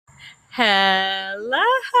Hello.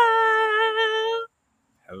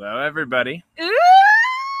 Hello, everybody. Ooh!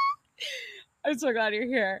 I'm so glad you're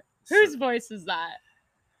here. Whose voice is that?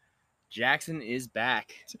 Jackson is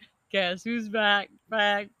back. Guess who's back?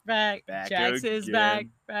 Back. Jax is back.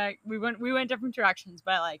 We went different directions,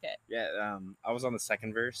 but I like it. Yeah, I was on the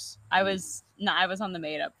second verse. I was on the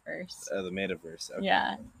made up verse. The metaverse. Okay.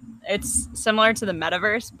 Yeah. It's similar to the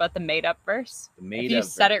metaverse, but the made up verse. If you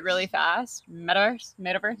said it really fast, metaverse.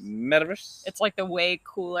 Metaverse. It's like the way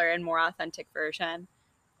cooler and more authentic version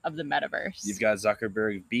of the metaverse. You've got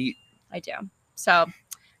Zuckerberg beat. I do. So,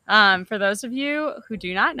 for those of you who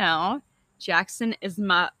do not know, Jackson is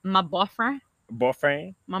my boyfriend.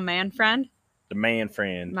 Boyfriend. My man friend. The man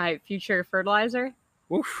friend. My future fertilizer.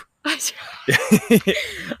 Woof.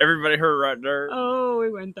 Everybody heard right there. Oh, we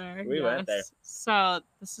went there. We went there. So,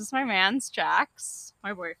 this is my man's Jax.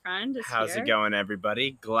 My boyfriend is How's here. it going,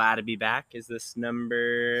 everybody? Glad to be back. Is this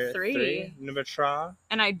number 3? Number 3?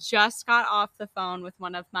 And I just got off the phone with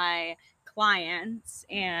one of my clients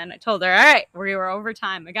and I told her, all right, we were over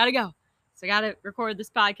time. I gotta go. So I gotta record this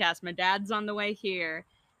podcast. My dad's on the way here.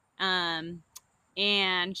 And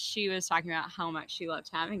she was talking about how much she loved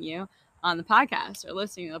having you on the podcast or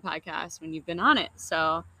listening to the podcast when you've been on it.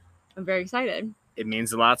 So I'm very excited. It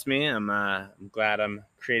means a lot to me. I'm glad I'm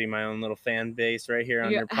creating my own little fan base right here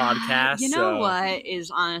on your podcast. You know what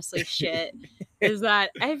is honestly shit is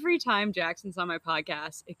that every time Jackson's on my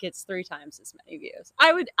podcast, it gets 3 times as many views.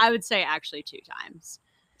 I would say actually 2 times.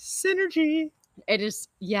 Synergy. It is,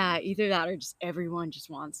 yeah, either that or just everyone just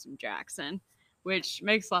wants some Jackson, which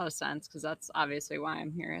makes a lot of sense because that's obviously why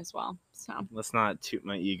I'm here as well. So let's not toot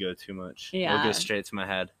my ego too much. Yeah. We'll go straight to my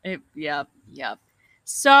head. Yep.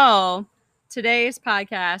 So today's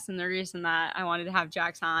podcast, and the reason that I wanted to have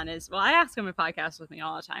Jax on is, well, I ask him to podcast with me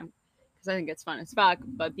all the time because I think it's fun as fuck,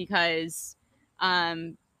 but because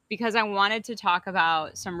I wanted to talk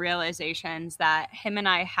about some realizations that him and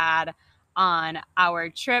I had on our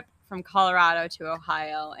trip from Colorado to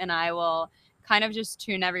Ohio, and I will kind of just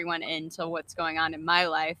tune everyone into what's going on in my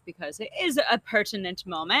life because it is a pertinent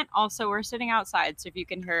moment. Also, we're sitting outside, so if you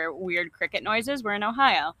can hear weird cricket noises, we're in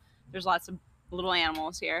Ohio. There's lots of little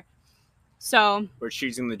animals here. So we're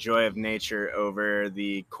choosing the joy of nature over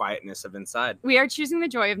the quietness of inside. We are choosing the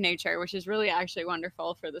joy of nature, which is really actually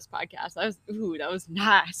wonderful for this podcast. That was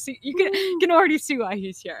nice. You can already see why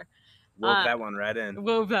he's here. Wove that one right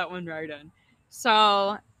in.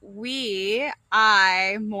 So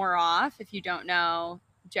more off, if you don't know,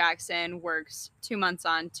 Jackson works 2 months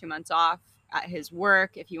on, 2 months off at his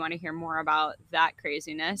work. If you want to hear more about that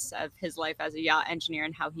craziness of his life as a yacht engineer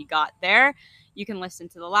and how he got there, you can listen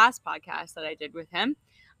to the last podcast that I did with him.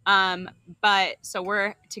 But so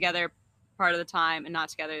we're together part of the time and not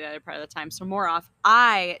together the other part of the time. So more off,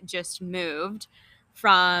 I just moved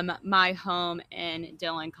from my home in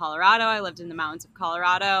Dillon, Colorado. I lived in the mountains of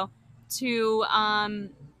Colorado to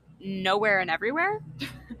nowhere and everywhere.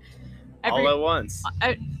 All at once.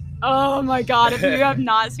 Oh my God. If you have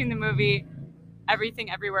not seen the movie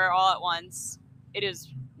Everything Everywhere All at Once, it is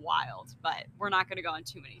wild, but we're not going to go on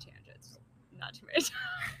too many tangents. Not too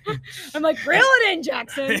many. I'm like, reel it in,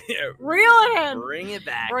 Jackson. Reel it in. Bring it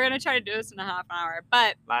back. We're going to try to do this in a half an hour.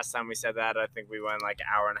 But last time we said that, I think we went like an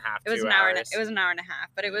hour and a half, it was 2 an hours. It was an hour and a half,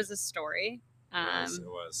 but it was a story. It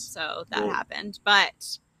was. So that happened.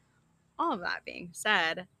 But all of that being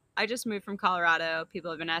said, I just moved from Colorado.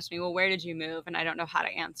 People have been asking me, well, where did you move? And I don't know how to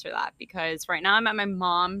answer that because right now I'm at my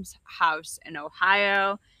mom's house in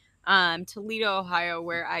Ohio, Toledo, Ohio,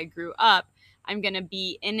 where I grew up. I'm going to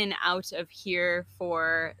be in and out of here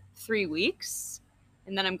for 3 weeks.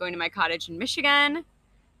 And then I'm going to my cottage in Michigan.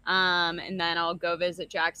 And then I'll go visit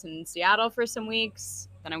Jackson in Seattle for some weeks.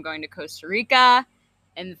 Then I'm going to Costa Rica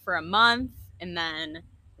and for a month. And then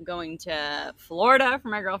going to Florida for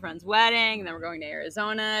my girlfriend's wedding, and then we're going to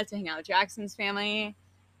Arizona to hang out with Jackson's family.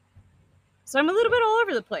 So I'm a little bit all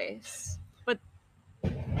over the place. But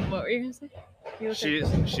what were you gonna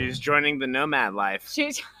say? She's joining the nomad life.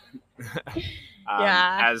 Yeah.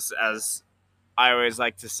 As I always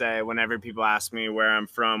like to say, whenever people ask me where I'm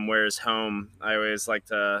from, where's home, I always like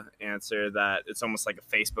to answer that it's almost like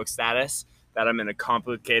a Facebook status that I'm in a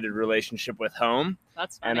complicated relationship with home.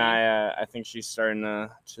 That's funny. And I think she's starting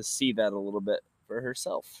to see that a little bit for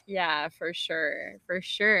herself. Yeah, for sure.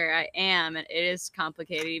 I am. And it is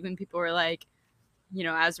complicated. Even people were like,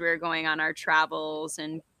 as we were going on our travels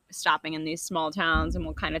and stopping in these small towns, and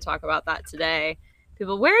we'll kind of talk about that today.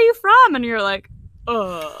 People, where are you from? And you're like,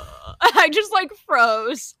 I just like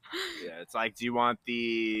froze. Yeah, it's like, do you want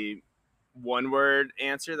the one word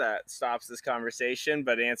answer that stops this conversation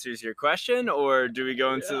but answers your question, or do we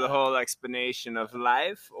go into the whole explanation of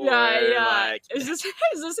life, or like is this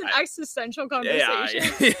an existential yeah.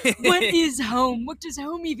 conversation? What is home? What does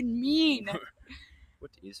home even mean?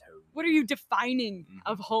 What is home? What are you defining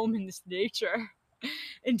of home in this nature?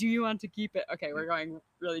 And do you want to keep it? Okay, we're going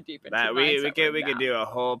really deep into that. We could now. do a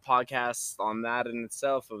whole podcast on that in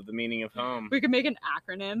itself, of the meaning of home. We could make an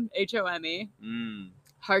acronym, HOME.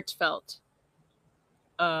 Heartfelt.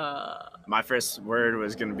 My first word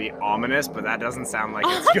was going to be ominous, but that doesn't sound like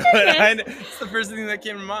it's good. It's the first thing that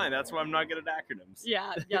came to mind. That's why I'm not good at acronyms.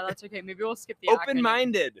 Yeah, that's okay. Maybe we'll skip the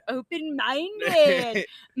open-minded. Open-minded.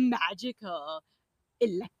 Magical.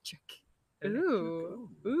 Electric.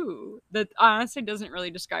 Ooh. That honestly doesn't really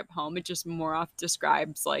describe home. It just more off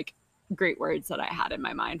describes like great words that I had in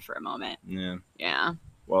my mind for a moment. Yeah.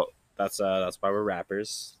 Well, that's why we're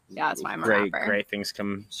rappers. Yeah, that's why I'm a rapper. Great things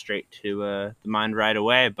come straight to the mind right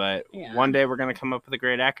away. But one day we're gonna come up with a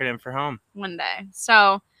great acronym for home. One day.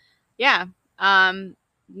 So, yeah.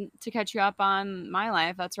 To catch you up on my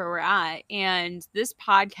life, that's where we're at. And this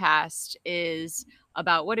podcast is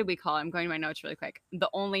about, what did we call it? I'm going to my notes really quick. The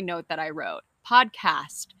only note that I wrote.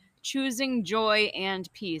 Podcast. Choosing joy and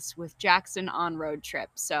peace with Jackson on road trip.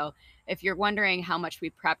 So if you're wondering how much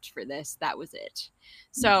we prepped for this, that was it.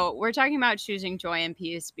 So we're talking about choosing joy and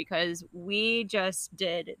peace because we just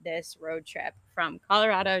did this road trip from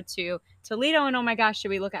Colorado to Toledo. And oh my gosh, should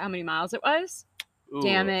we look at how many miles it was? Ooh,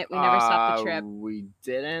 damn it, we never stopped the trip. We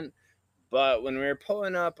didn't. But when we were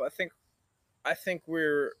pulling up, I think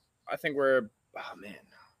we're oh man.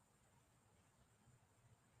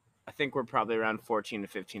 I think we're probably around 14 to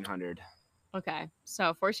 1500. Okay.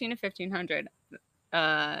 So 14 to 1500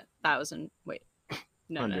 1,000 wait.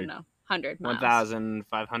 No. 100 miles.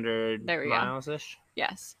 1,500 miles-ish.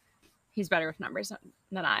 Yes. He's better with numbers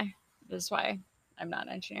than I. This is why I'm not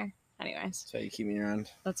an engineer. Anyways. So you keep me around.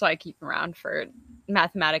 That's why I keep him around, for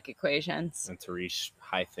mathematic equations. And to reach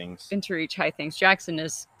high things. Jackson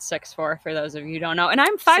is 6'4", for those of you who don't know. And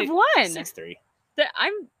I'm 5'1". 6'3".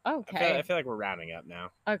 I'm okay. I feel like we're rounding up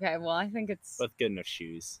now. Okay, well, I think it's with good enough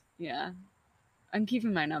shoes. Yeah. I'm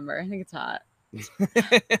keeping my number. I think it's hot.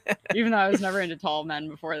 Even though I was never into tall men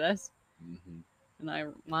before this. Mm-hmm. And I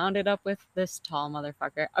wound it up with this tall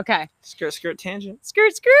motherfucker. Okay. Skirt tangent.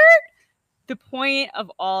 Skirt. The point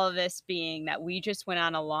of all of this being that we just went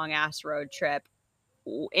on a long ass road trip.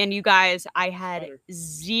 And you guys, I had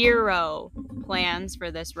zero plans for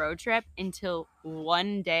this road trip until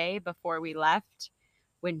one day before we left,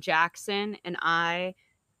 when Jackson and I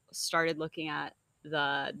started looking at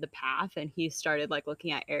the path, and he started like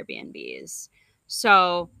looking at Airbnbs.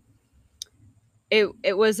 So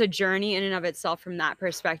it was a journey in and of itself from that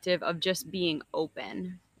perspective of just being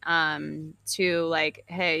open to like,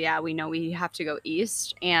 hey, yeah, we know we have to go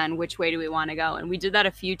east, and which way do we want to go? And we did that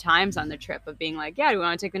a few times on the trip of being like, yeah, do we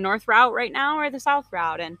want to take the north route right now or the south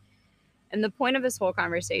route? And the point of this whole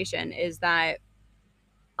conversation is that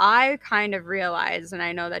I kind of realized, and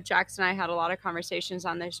I know that Jackson and I had a lot of conversations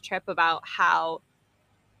on this trip about how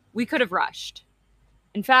we could have rushed.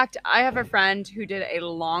 In fact, I have a friend who did a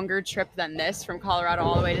longer trip than this from Colorado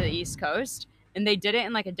all the way to the East Coast. And they did it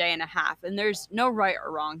in like a day and a half. And there's no right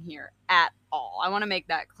or wrong here at all. I want to make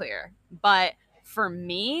that clear. But for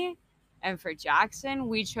me and for Jackson,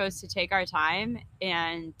 we chose to take our time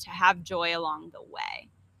and to have joy along the way.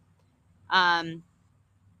 And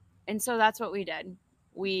so that's what we did.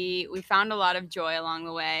 We found a lot of joy along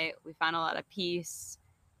the way. We found a lot of peace.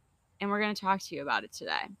 And we're going to talk to you about it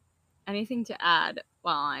today. Anything to add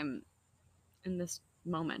while I'm in this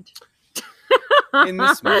moment? In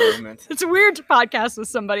this moment. It's weird to podcast with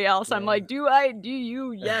somebody else. Yeah. I'm like, do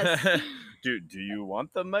you? Yes. do you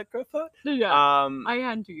want the microphone? Yeah. I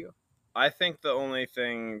hand to you. I think the only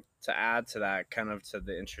thing to add to that, kind of to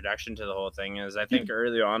the introduction to the whole thing, is I think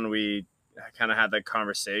early on we kind of had the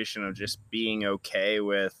conversation of just being okay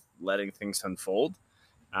with letting things unfold.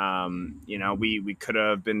 We could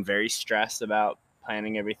have been very stressed about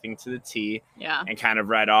planning everything to the T. Yeah. And kind of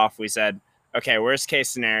right off we said, okay, worst case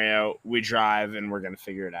scenario, we drive and we're going to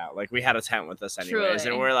figure it out. Like, we had a tent with us anyways. Truly.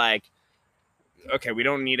 And we're like, okay, we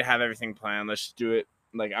don't need to have everything planned. Let's just do it.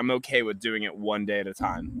 Like, I'm okay with doing it one day at a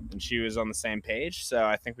time. And she was on the same page. So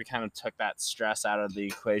I think we kind of took that stress out of the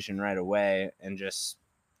equation right away and just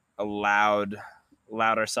allowed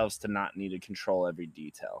ourselves to not need to control every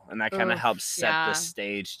detail. And that kind of helped set the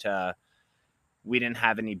stage to, we didn't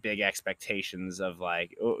have any big expectations of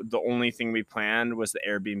like, the only thing we planned was the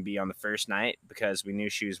Airbnb on the first night because we knew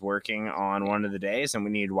she was working on one of the days and we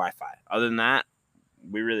needed Wi-Fi. Other than that,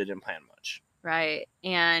 we really didn't plan much. Right.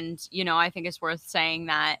 And, I think it's worth saying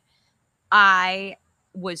that I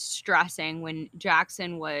was stressing when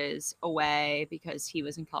Jackson was away because he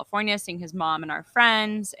was in California seeing his mom and our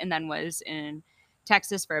friends, and then was in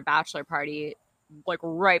Texas for a bachelor party like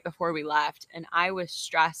right before we left. And I was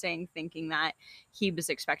stressing, thinking that he was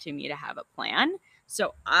expecting me to have a plan.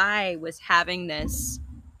 So I was having this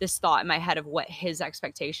thought in my head of what his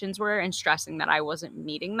expectations were and stressing that I wasn't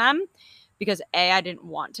meeting them because I didn't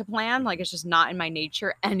want to plan. Like, it's just not in my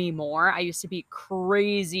nature anymore. I used to be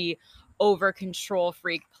crazy over control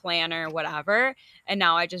freak planner, whatever. And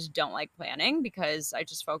now I just don't like planning because I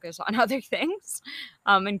just focus on other things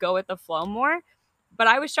and go with the flow more. But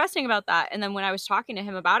I was stressing about that. And then when I was talking to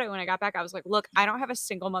him about it, when I got back, I was like, look, I don't have a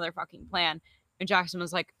single motherfucking plan. And Jackson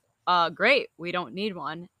was like, great. We don't need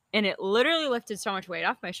one. And it literally lifted so much weight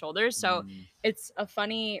off my shoulders. So it's a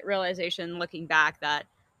funny realization looking back that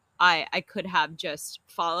I could have just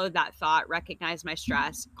followed that thought, recognized my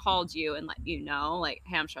stress, called you and let you know, like,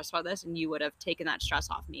 hey, I'm stressed about this. And you would have taken that stress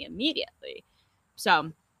off me immediately. So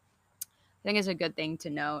I think it's a good thing to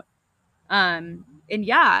note. And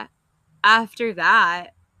yeah, after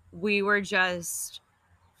that, we were just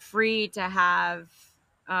free to have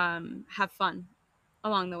fun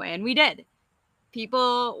along the way. And we did.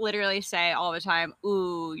 People literally say all the time,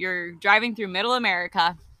 ooh, you're driving through middle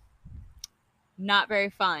America. Not very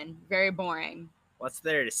fun, very boring. What's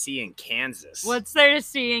there to see in Kansas? What's there to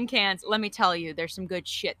see in Kansas? Let me tell you, there's some good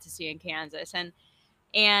shit to see in Kansas.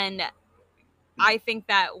 And I think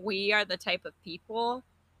that we are the type of people,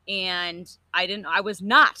 and I was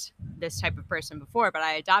not this type of person before, but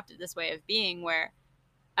I adopted this way of being where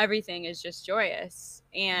everything is just joyous.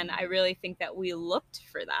 And I really think that we looked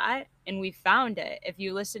for that and we found it. If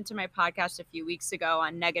you listened to my podcast a few weeks ago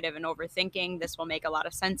on negative and overthinking, this will make a lot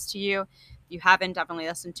of sense to you. If you haven't, definitely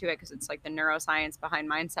listen to it because it's like the neuroscience behind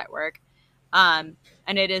mindset work. And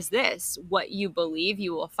it is this: what you believe,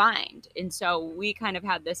 you will find. And so we kind of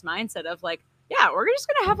had this mindset of like, yeah, we're just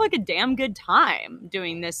going to have like a damn good time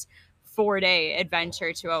doing this 4-day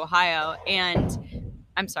adventure to Ohio. And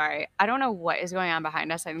I'm sorry, I don't know what is going on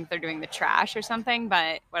behind us. I think they're doing the trash or something,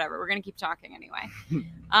 but whatever. We're going to keep talking anyway.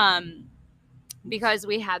 Because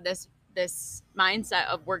we had this mindset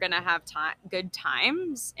of we're going to have good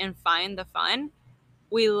times and find the fun.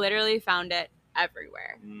 We literally found it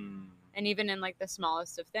everywhere. And even in like the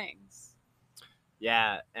smallest of things.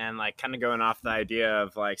 Yeah, and like kind of going off the idea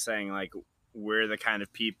of like saying like we're the kind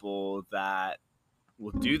of people that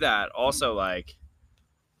will do that. Also, like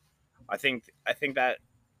I think that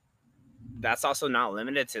that's also not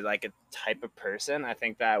limited to like a type of person. I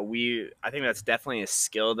think that's definitely a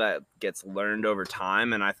skill that gets learned over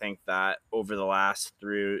time, and I think that over the last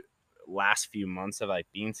few months of like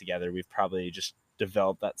being together, we've probably just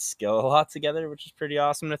developed that skill a lot together, which is pretty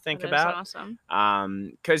awesome to think about. Awesome.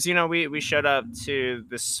 Because we showed up to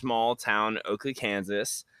this small town, Oakley,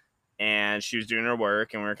 Kansas, and she was doing her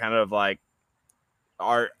work, and we were kind of like,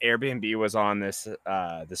 our Airbnb was on this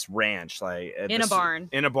ranch, like in a barn.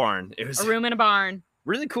 It was a room in a barn.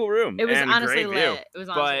 Really cool room. It was and honestly great lit. View. It was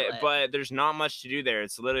honestly lit. But there's not much to do there.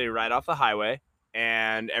 It's literally right off the highway,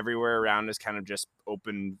 and everywhere around is kind of just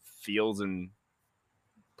open fields and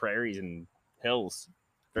prairies and hills,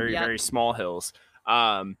 very small hills.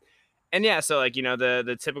 And yeah, so like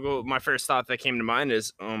the typical. My first thought that came to mind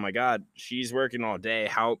is, oh my God, she's working all day.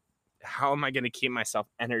 How am I going to keep myself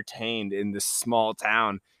entertained in this small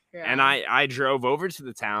town? Yeah. And I drove over to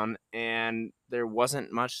the town and there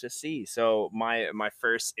wasn't much to see. So my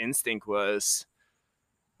first instinct was,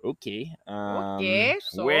 okay,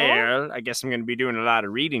 so? well, I guess I'm going to be doing a lot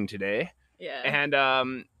of reading today. Yeah.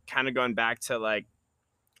 And kind of going back to like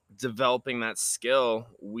developing that skill,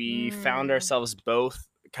 we found ourselves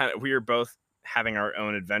we were both having our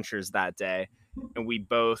own adventures that day, and we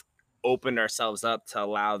both opened ourselves up to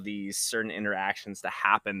allow these certain interactions to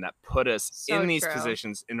happen that put us in these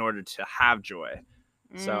positions in order to have joy.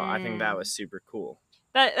 So I think that was super cool.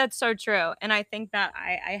 That's so true. And I think that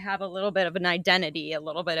I have a little bit of an identity, a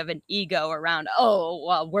little bit of an ego around, oh,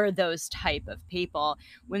 well, we're those type of people.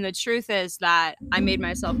 When the truth is that I made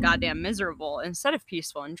myself goddamn miserable instead of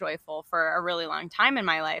peaceful and joyful for a really long time in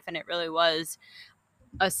my life. And it really was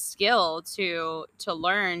a skill to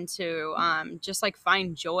learn to just like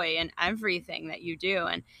find joy in everything that you do.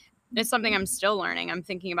 And it's something I'm still learning. I'm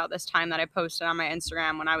thinking about this time that I posted on my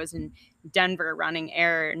Instagram when I was in Denver running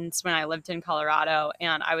errands when I lived in Colorado.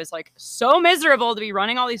 And I was like so miserable to be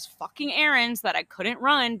running all these fucking errands that I couldn't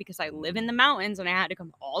run because I live in the mountains and I had to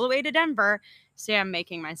come all the way to Denver. Say I'm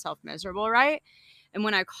making myself miserable, right? And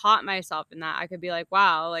when I caught myself in that, I could be like,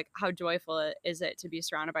 wow, like how joyful is it to be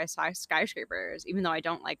surrounded by skyscrapers, even though I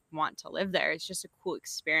don't like want to live there. It's just a cool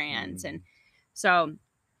experience. And so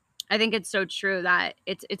I think it's so true that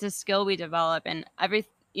it's a skill we develop, and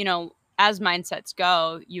as mindsets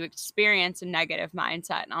go, you experience a negative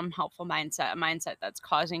mindset, an unhelpful mindset, a mindset that's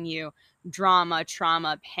causing you drama,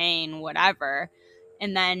 trauma, pain, whatever.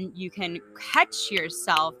 And then you can catch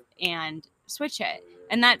yourself and switch it.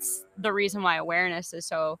 And that's the reason why awareness is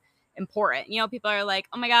so important. People are like,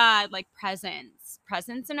 oh my God, like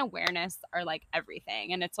presence and awareness are like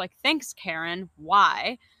everything. And it's like, thanks, Karen.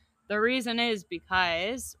 Why? The reason is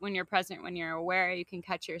because when you're present, when you're aware, you can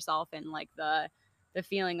catch yourself in like the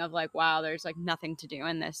feeling of like, wow, there's like nothing to do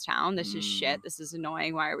in this town. This is shit. This is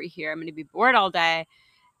annoying. Why are we here? I'm going to be bored all day,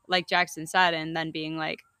 like Jackson said, and then being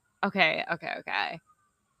like, okay.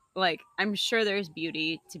 Like, I'm sure there's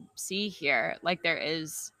beauty to see here, like there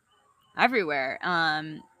is everywhere.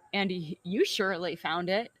 And you surely found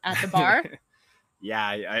it at the bar. Yeah,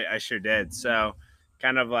 I sure did. So,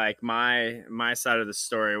 kind of like my side of the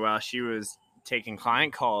story, while she was taking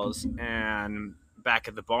client calls and back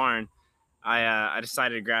at the barn, I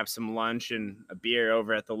decided to grab some lunch and a beer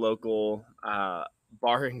over at the local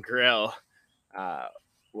bar and grill. Uh,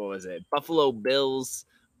 what was it? Buffalo Bills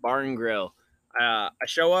Bar and Grill. I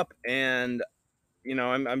show up and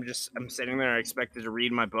I'm sitting there. I expected to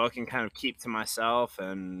read my book and kind of keep to myself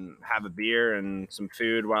and have a beer and some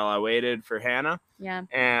food while I waited for Hannah. Yeah.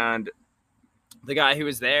 And the guy who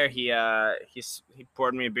was there, he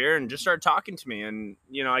poured me a beer and just started talking to me. And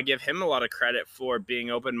I give him a lot of credit for being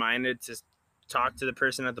open minded to talk to the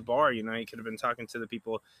person at the bar. He could have been talking to the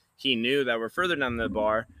people he knew that were further down the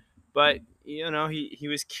bar, but he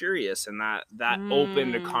was curious, and that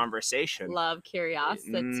opened a conversation. Love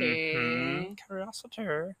curiosity.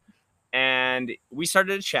 Curiosity. And we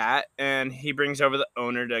started to chat, and he brings over the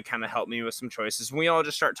owner to kind of help me with some choices. And we all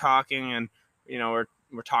just start talking, and we're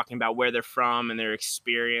talking about where they're from and their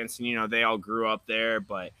experience, and they all grew up there,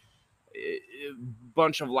 but a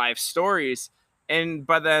bunch of life stories. And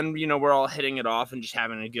by then, we're all hitting it off and just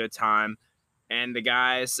having a good time. And the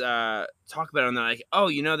guys talk about it, and they're like, "Oh,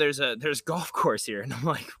 there's a golf course here." And I'm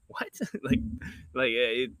like, "What?"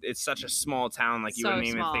 It's such a small town, like you wouldn't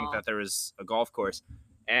even think that there was a golf course.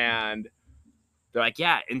 And they're like,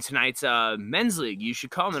 "Yeah, in tonight's men's league, you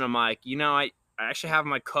should come." And I'm like, I actually have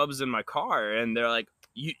my Cubs in my car. And they're like,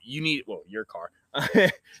 "You need your car."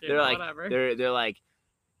 They're like, whatever. They're like,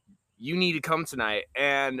 "You need to come tonight."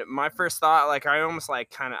 And my first thought, like, I almost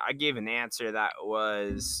like I gave an answer that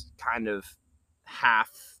was kind of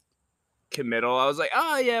half committal. I was like,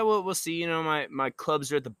 "Oh yeah, we'll see." My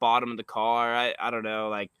clubs are at the bottom of the car. I don't know,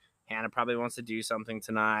 like Hannah probably wants to do something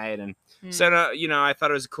tonight. And so I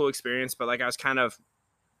thought it was a cool experience, but like I was kind of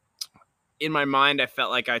in my mind, I felt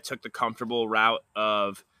like I took the comfortable route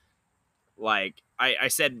of like I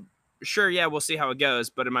said, sure, yeah, we'll see how it goes.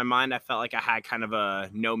 But in my mind, I felt like I had kind of a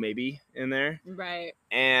no maybe in there. Right.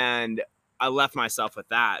 And I left myself with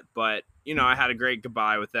that. But, I had a great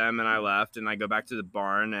goodbye with them, and I left, and I go back to the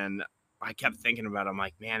barn, and I kept thinking about it. I'm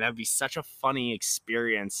like, man, that'd be such a funny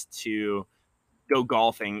experience to go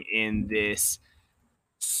golfing in this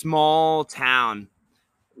small town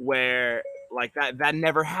where like that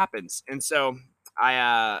never happens. And so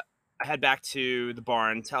I head back to the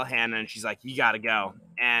barn, tell Hannah, and she's like, "You got to go."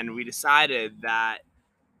 And we decided that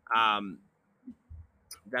um,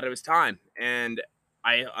 that it was time. And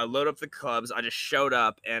I load up the clubs. I just showed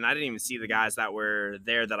up, and I didn't even see the guys that were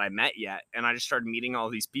there that I met yet. And I just started meeting all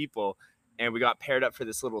these people, and we got paired up for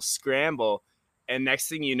this little scramble. And next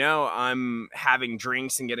thing you know, I'm having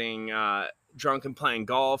drinks and getting drunk and playing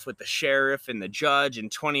golf with the sheriff and the judge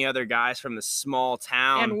and 20 other guys from the small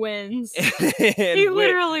town. And wins. And he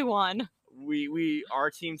literally won. Our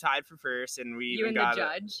team tied for first, and we you even and got the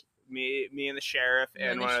judge. Me and the sheriff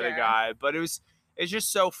and one other guy. But it's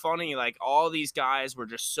just so funny. Like, all these guys were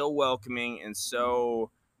just so welcoming and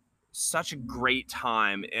such a great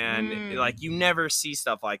time. And like, you never see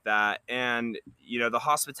stuff like that. And the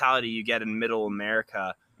hospitality you get in middle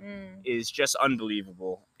America is just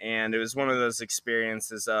unbelievable. And it was one of those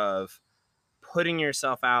experiences of putting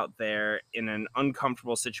yourself out there in an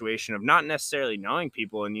uncomfortable situation of not necessarily knowing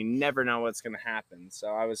people, and you never know what's going to happen. So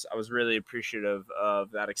I was really appreciative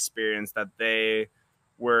of that experience, that they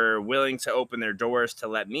were willing to open their doors to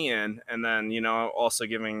let me in. And then, also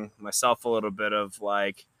giving myself a little bit of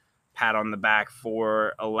like pat on the back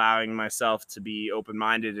for allowing myself to be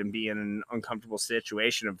open-minded and be in an uncomfortable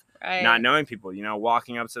situation of not knowing people,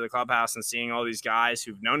 walking up to the clubhouse and seeing all these guys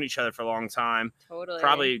who've known each other for a long time,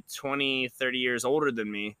 probably 20, 30 years older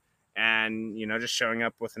than me. And, just showing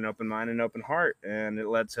up with an open mind and open heart. And it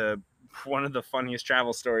led to one of the funniest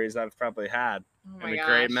travel stories I've probably had. And a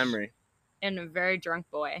great memory. And a very drunk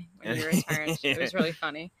boy when he returned. It was really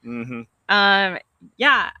funny. Mm-hmm.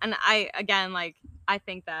 yeah, and I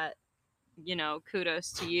think that, you know,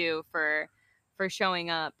 kudos to you for showing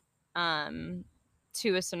up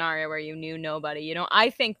to a scenario where you knew nobody. You know, I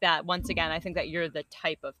think that once again, I think that you're the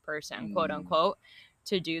type of person, quote unquote,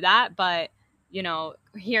 to do that. But, you know,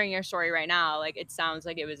 hearing your story right now, like, it sounds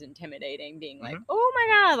like it was intimidating being like, oh my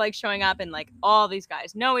God, like showing up and like all these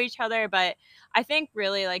guys know each other. But I think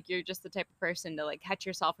really like you're just the type of person to like catch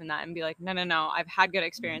yourself in that and be like, no, I've had good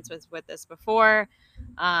experience with this before.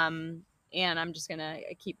 And I'm just gonna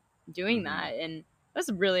keep doing that. And that's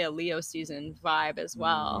really a Leo season vibe as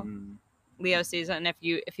well. Leo season, if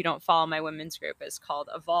you don't follow my women's group, is called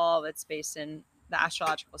Evolve. It's based in the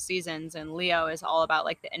astrological seasons, and Leo is all about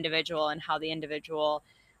like the individual and how the individual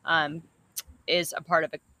is a part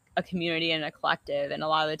of a community and a collective. And a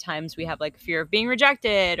lot of the times we have like fear of being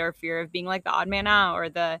rejected or fear of being like the odd man out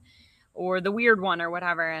or the weird one or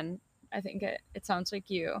whatever. And I think it sounds like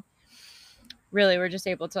you really were just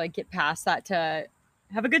able to like get past that to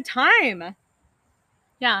have a good time.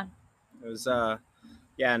 Yeah. It was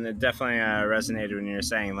yeah, and it definitely resonated when you were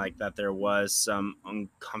saying like that there was some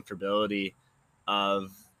uncomfortability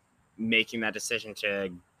of making that decision to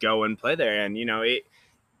go and play there. And you know,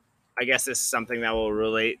 I guess this is something that will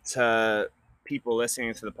relate to people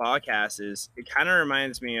listening to the podcast. Is it kind of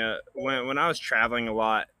reminds me of when I was traveling a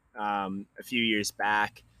lot a few years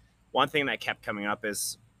back. One thing that kept coming up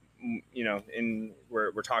is, you know,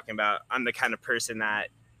 we're talking about, I'm the kind of person that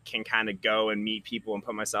can kind of go and meet people and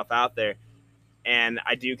put myself out there. And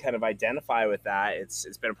I do kind of identify with that.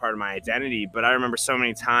 It's been a part of my identity. But I remember so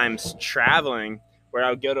many times traveling where I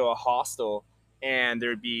would go to a hostel and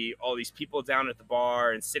there'd be all these people down at the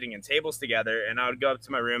bar and sitting in tables together, and I would go up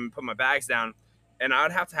to my room and put my bags down, and I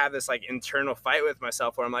would have to have this like internal fight with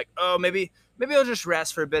myself where I'm like, oh, maybe I'll just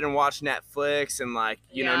rest for a bit and watch Netflix and like,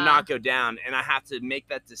 you know, not go down. And I have to make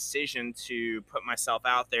that decision to put myself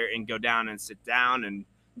out there and go down and sit down and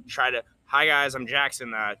try to, hi guys, I'm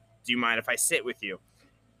Jackson. Do you mind if I sit with you?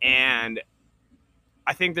 And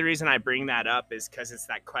I think the reason I bring that up is because it's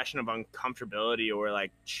that question of uncomfortability, or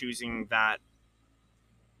like choosing that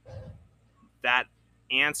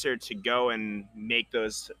answer to go and make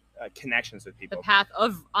those connections with people. The path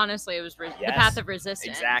of, honestly, it was the path of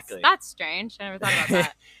resistance. Exactly. That's strange. I never thought about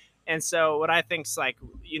that. And so what I think is like,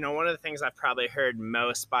 you know, one of the things I've probably heard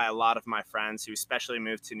most by a lot of my friends who especially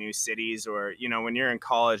move to new cities, or, you know, when you're in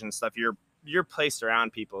college and stuff, you're placed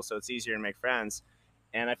around people, so it's easier to make friends.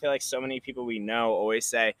 And I feel like so many people we know always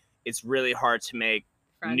say it's really hard to make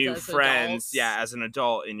new friends, as an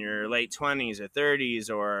adult in your late 20s or 30s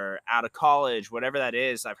or out of college, whatever that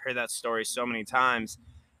is. I've heard that story so many times.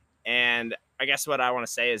 And I guess what I want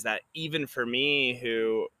to say is that even for me,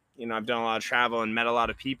 who, you know, I've done a lot of travel and met a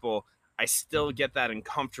lot of people, I still get that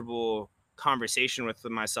uncomfortable conversation with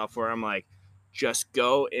myself where I'm like, just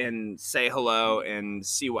go and say hello and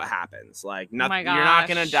see what happens. Like, nothing, you're not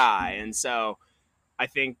going to die. And so I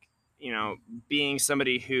think, you know, being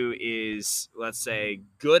somebody who is, let's say,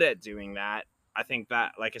 good at doing that, I think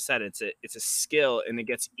that, like I said, it's a skill, and it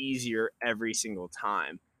gets easier every single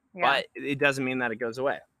time. But it doesn't mean that it goes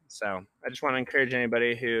away. So I just want to encourage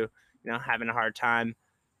anybody who, you know, having a hard time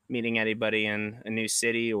meeting anybody in a new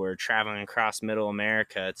city or traveling across middle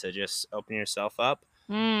America to just open yourself up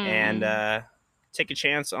and take a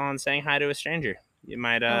chance on saying hi to a stranger. You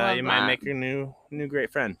might make your new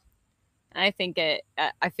great friend. I think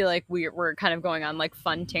I feel like we're kind of going on like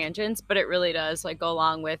fun tangents, but it really does like go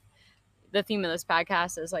along with the theme of this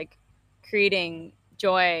podcast is like creating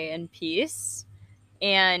joy and peace.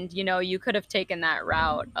 And, you know, you could have taken that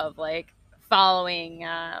route of like following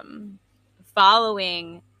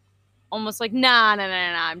almost like, nah,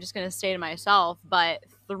 I'm just going to stay to myself. But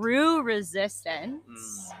through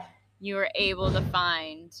resistance, you were able to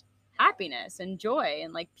find happiness and joy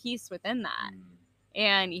and like peace within that.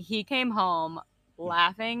 And he came home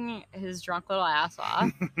laughing his drunk little ass off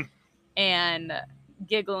and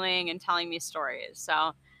giggling and telling me stories.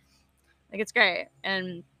 So like, it's great.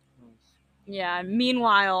 And yeah,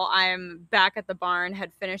 meanwhile, I'm back at the barn,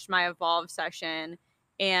 had finished my Evolve session,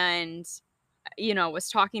 and, you know, was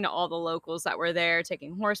talking to all the locals that were there,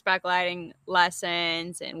 taking horseback riding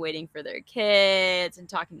lessons and waiting for their kids and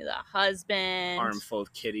talking to the husband. Armful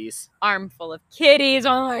of kitties. Oh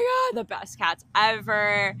my God, the best cats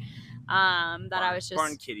ever. I was just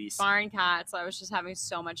barn kitties. Barn cats. I was just having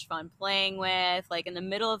so much fun playing with, like in the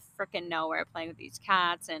middle of freaking nowhere, playing with these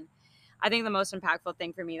cats. And I think the most impactful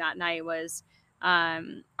thing for me that night was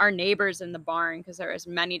our neighbors in the barn, because there was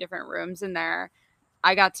many different rooms in there.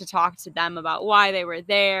 I got to talk to them about why they were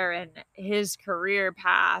there and his career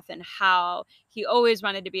path and how he always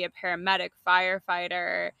wanted to be a paramedic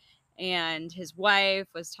firefighter. And his wife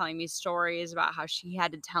was telling me stories about how she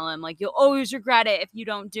had to tell him, like, you'll always regret it if you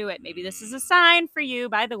don't do it. Maybe this is a sign for you,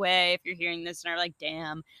 by the way, if you're hearing this and are like,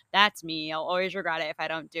 damn, that's me. I'll always regret it if I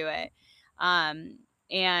don't do it.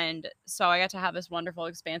 And so I got to have this wonderful,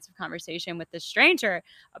 expansive conversation with this stranger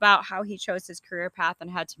about how he chose his career path and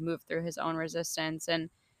had to move through his own resistance. And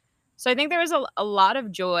so I think there was a lot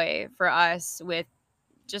of joy for us with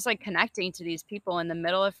just like connecting to these people in the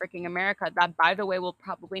middle of freaking America that, by the way, we'll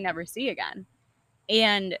probably never see again.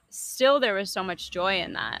 And still, there was so much joy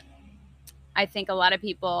in that. I think a lot of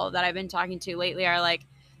people that I've been talking to lately are like,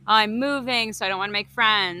 oh, I'm moving, so I don't want to make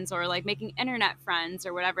friends, or like making internet friends,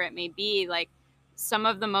 or whatever it may be. Like, some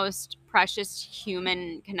of the most precious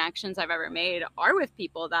human connections I've ever made are with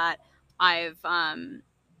people that I've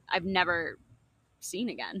never seen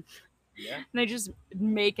again. Yeah. And they just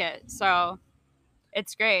make it. So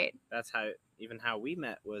it's great. That's how we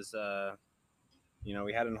met was,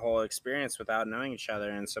 we had a whole experience without knowing each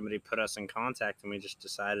other, and somebody put us in contact, and we just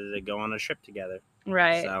decided to go on a trip together.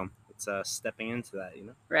 Right. So it's stepping into that,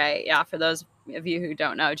 Right. Yeah. For those of you who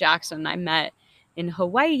don't know, Jackson and I met in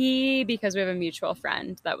Hawaii because we have a mutual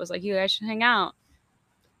friend that was like, you guys should hang out.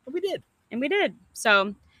 But we did. And we did.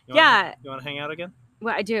 So, You yeah. You want to hang out again?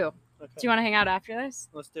 Well, I do. Okay. Do you want to hang out after this?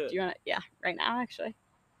 Let's do it. Do you want to? Yeah. Right now, actually.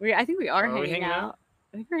 I think we are hanging out.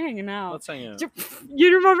 I think we're hanging out. Let's hang out.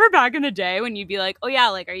 You remember back in the day when you'd be like, oh, yeah,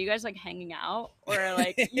 like, are you guys, like, hanging out? Or,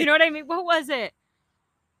 like, you know what I mean? What was it?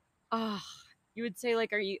 Oh, you would say, like,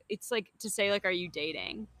 it's like to say, like, are you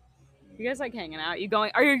dating? You guys like hanging out?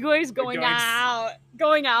 Are you guys going out?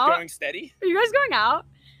 Going out? Going steady? Are you guys going out?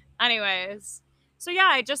 Anyways. So,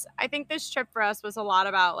 yeah, I think this trip for us was a lot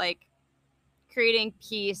about, like, creating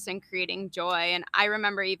peace and creating joy. And I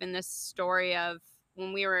remember even this story of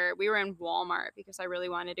when we were in Walmart because I really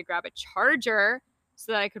wanted to grab a charger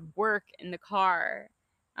so that I could work in the car.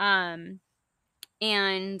 And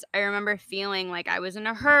I remember feeling like I was in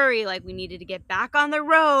a hurry, like we needed to get back on the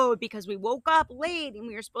road because we woke up late and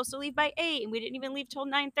we were supposed to leave by 8 and we didn't even leave till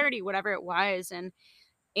 9:30, whatever it was.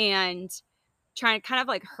 And trying kind of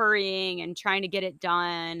like hurrying and trying to get it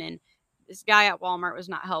done. And this guy at Walmart was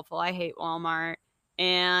not helpful. I hate Walmart.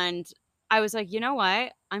 And I was like, you know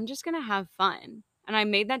what? I'm just going to have fun. And I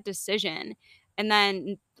made that decision. And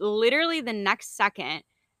then literally the next second,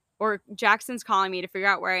 or Jackson's calling me to figure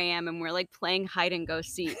out where I am, and we're like playing hide and go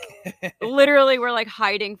seek. Literally, we're like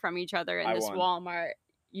hiding from each other in this Walmart.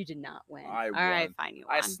 You did not win. I won. All right, fine, you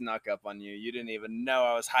won. I snuck up on you. You didn't even know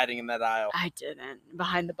I was hiding in that aisle. I didn't.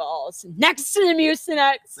 Behind the balls. Next to the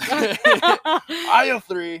Mucinex. Aisle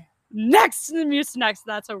 3. Next to the Mucinex.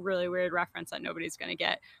 That's a really weird reference that nobody's going to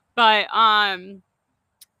get. But,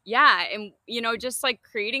 yeah. And, just like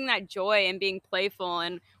creating that joy and being playful.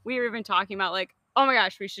 And we were even talking about like, oh my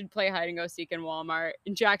gosh, we should play hide and go seek in Walmart.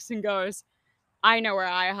 And Jackson goes, I know where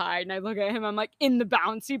I hide. And I look at him, I'm like, in the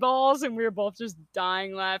bouncy balls. And we were both just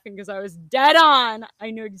dying laughing because I was dead on.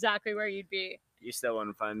 I knew exactly where you'd be. You still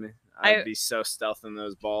wouldn't find me. I'd be so stealth in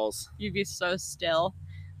those balls. You'd be so still.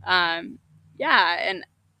 Yeah. And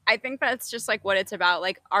I think that's just like what it's about.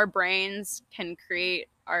 Like our brains can create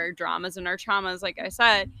our dramas and our traumas, like I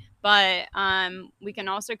said, but we can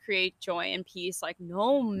also create joy and peace, like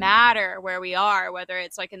no matter where we are, whether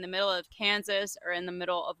it's like in the middle of Kansas or in the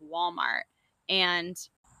middle of Walmart. And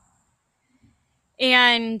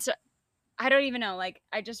I don't even know, like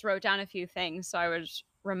I just wrote down a few things, so I was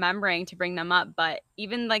remembering to bring them up. But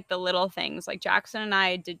even like the little things, like Jackson and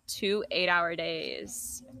I did 2 8-hour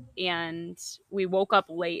days, and we woke up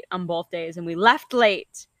late on both days, and we left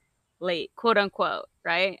late, quote unquote,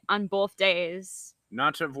 right, on both days.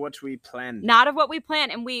 Not of what we planned.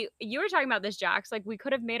 And you were talking about this, Jax, like we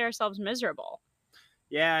could have made ourselves miserable.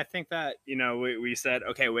 Yeah, I think that, we said,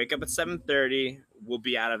 okay, wake up at 7:30. We'll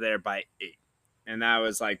be out of there by 8. And that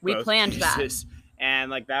was like, we planned that.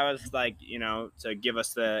 And like, that was like, to give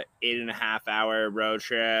us the 8.5-hour road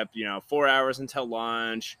trip, 4 hours until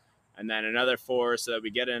lunch, and then another 4 so that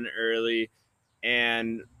we get in early.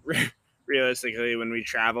 And realistically, when we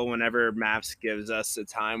travel, whenever Maps gives us a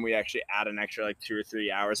time, we actually add an extra like 2 or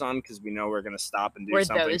 3 hours on because we know we're going to stop and do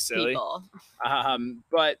something silly. People.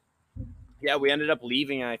 But yeah, we ended up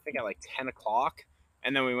leaving, I think, at like 10 o'clock.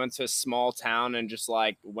 And then we went to a small town and just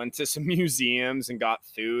like went to some museums and got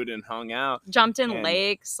food and hung out. Jumped in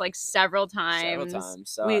lakes like several times.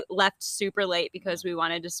 So we left super late because we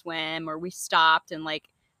wanted to swim, or we stopped and like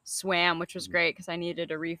swam, which was great because I needed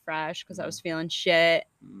a refresh because I was feeling shit.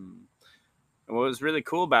 And what was really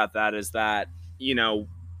cool about that is that,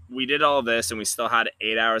 we did all this and we still had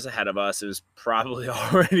 8 hours ahead of us. It was probably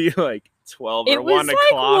already like 12 or 1 o'clock.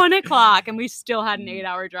 It was like 1 o'clock and we still had an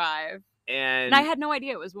 8-hour drive. And I had no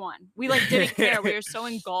idea it was one. We like didn't care. We were so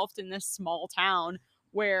engulfed in this small town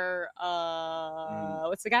where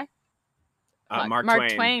what's the guy?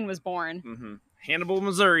 Mark Twain was born. Mm-hmm. Hannibal,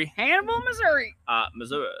 Missouri. Missouri.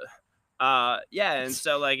 Missouri. Yeah, and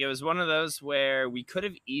so like it was one of those where we could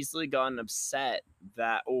have easily gotten upset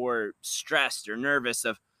that or stressed or nervous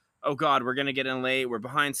of, oh God, we're gonna get in late, we're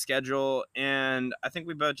behind schedule, and I think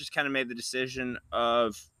we both just kind of made the decision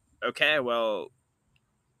of, okay, well,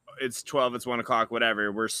 it's 12, it's 1 o'clock,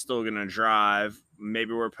 whatever, we're still gonna drive.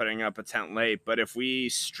 Maybe we're putting up a tent late, but if we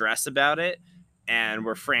stress about it and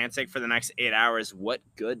we're frantic for the next 8 hours, what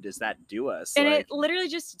good does that do us? And it literally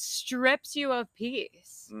just strips you of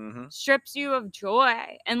peace, mm-hmm. strips you of joy.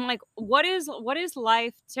 And like, what is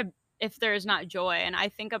life to if there's not joy? And I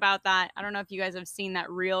think about that. I don't know if you guys have seen that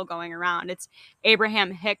reel going around. It's Abraham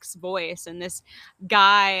Hicks' voice, and this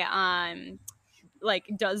guy like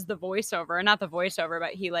does the voiceover, not the voiceover,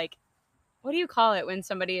 but he like, what do you call it when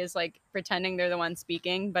somebody is like pretending they're the one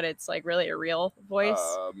speaking, but it's like really a real voice?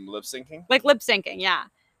 Lip syncing? Like lip syncing, yeah.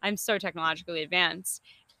 I'm so technologically advanced.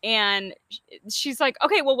 And she's like,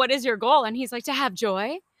 okay, well, what is your goal? And he's like, to have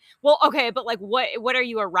joy. Well, okay, but like, what are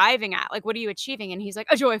you arriving at? Like, what are you achieving? And he's like,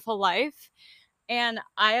 a joyful life. And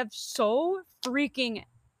I have so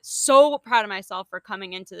proud of myself for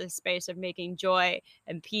coming into this space of making joy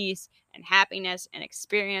and peace and happiness and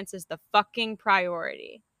experiences the fucking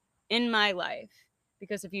priority in my life.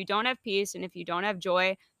 Because if you don't have peace and if you don't have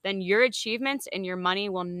joy, then your achievements and your money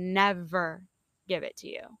will never give it to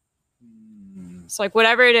you. So like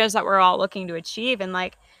whatever it is that we're all looking to achieve, and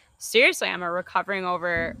like seriously, I'm a recovering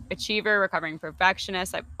overachiever, recovering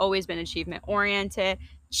perfectionist. I've always been achievement oriented,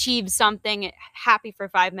 achieve something, happy for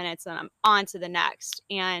 5 minutes, and I'm on to the next.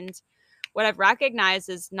 And what I've recognized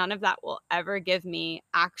is none of that will ever give me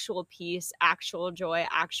actual peace, actual joy,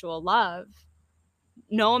 actual love.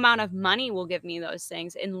 No amount of money will give me those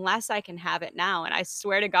things unless I can have it now. And I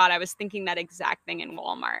swear to God, I was thinking that exact thing in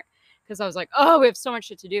Walmart because I was like, oh, we have so much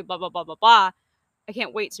shit to do, blah, blah, blah, blah, blah. I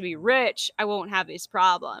can't wait to be rich. I won't have these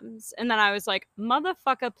problems. And then I was like,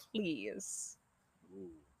 motherfucker, please.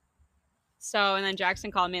 So, and then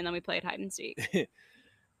Jackson called me and then we played hide and seek.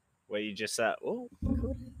 Well, you just said, oh,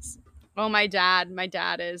 who is? Oh, my dad is my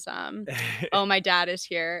dad is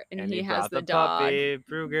here and he has the dog. Puppy,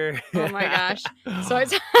 Brugger. Oh my gosh. So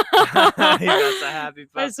he got a happy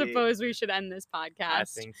puppy. I suppose we should end this podcast. I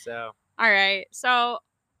think so. All right. So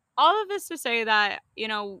all of this to say that, you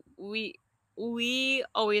know, we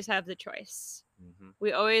always have the choice. Mm-hmm.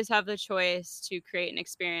 We always have the choice to create an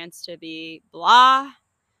experience to be blah,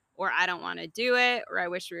 or I don't want to do it, or I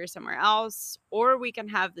wish we were somewhere else, or we can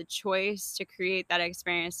have the choice to create that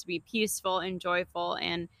experience to be peaceful and joyful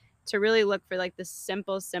and to really look for like the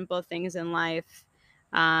simple things in life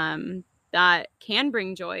that can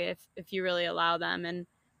bring joy if you really allow them, and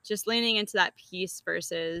just leaning into that peace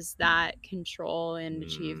versus that control and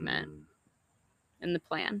achievement and the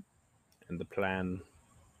plan.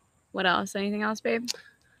 What else? Anything else, babe?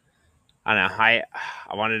 I don't know. I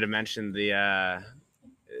wanted to mention the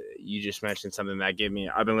you just mentioned something that gave me.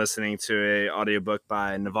 I've been listening to an audiobook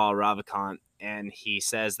by Naval Ravikant, and he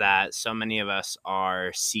says that so many of us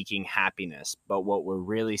are seeking happiness, but what we're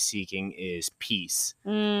really seeking is peace.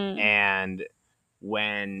 And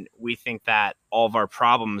when we think that all of our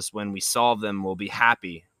problems, when we solve them, we'll be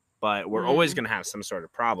happy, but we're always going to have some sort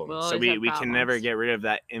of problem. So we can never get rid of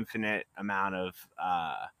that infinite amount of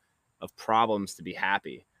problems to be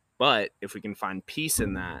happy. But if we can find peace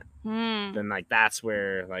in that, then like that's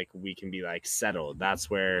where like we can be like settled. That's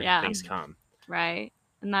where things come. Right.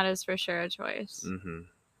 And that is for sure a choice. Mm-hmm.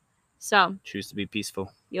 So choose to be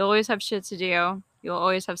peaceful. You'll always have shit to do. You'll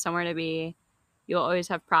always have somewhere to be. You'll always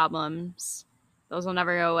have problems. Those will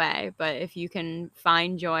never go away. But if you can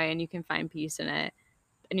find joy and you can find peace in it,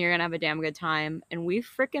 then you're going to have a damn good time. And we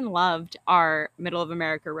freaking loved our Middle of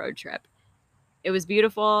America road trip. It was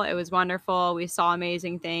beautiful. It was wonderful. We saw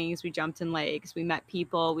amazing things. We jumped in lakes. We met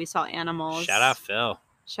people. We saw animals.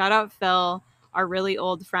 Shout out Phil, our really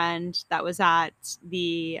old friend that was at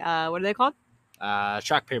the, what are they called?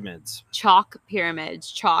 Chalk pyramids. Chalk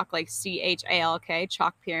pyramids. Chalk, like CHALK.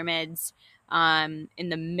 Chalk pyramids in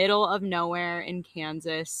the middle of nowhere in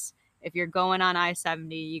Kansas. If you're going on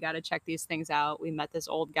I-70, you got to check these things out. We met this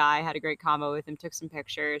old guy, had a great convo with him, took some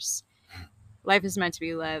pictures. Life is meant to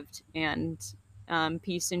be lived, and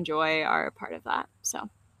peace and joy are a part of that. So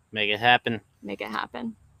make it happen.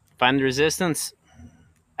 Find the resistance.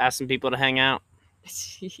 Ask some people to hang out.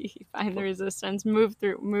 Find the resistance. Move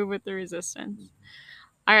with the resistance.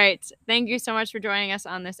 All right. Thank you so much for joining us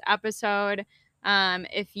on this episode.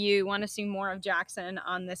 If you want to see more of Jackson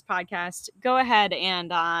on this podcast, go ahead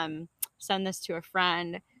and send this to a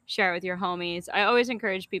friend, share it with your homies. I always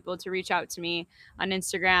encourage people to reach out to me on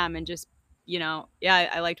Instagram and just,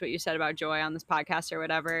 I liked what you said about joy on this podcast or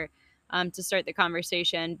whatever, to start the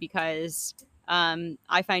conversation, because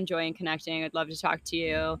I find joy in connecting. I'd love to talk to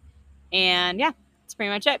you. And yeah, that's pretty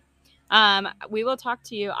much it. We will talk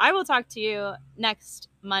to you. I will talk to you next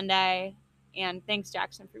Monday. And thanks,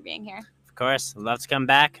 Jackson, for being here. Of course. Love to come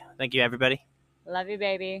back. Thank you, everybody. Love you,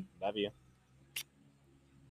 baby. Love you.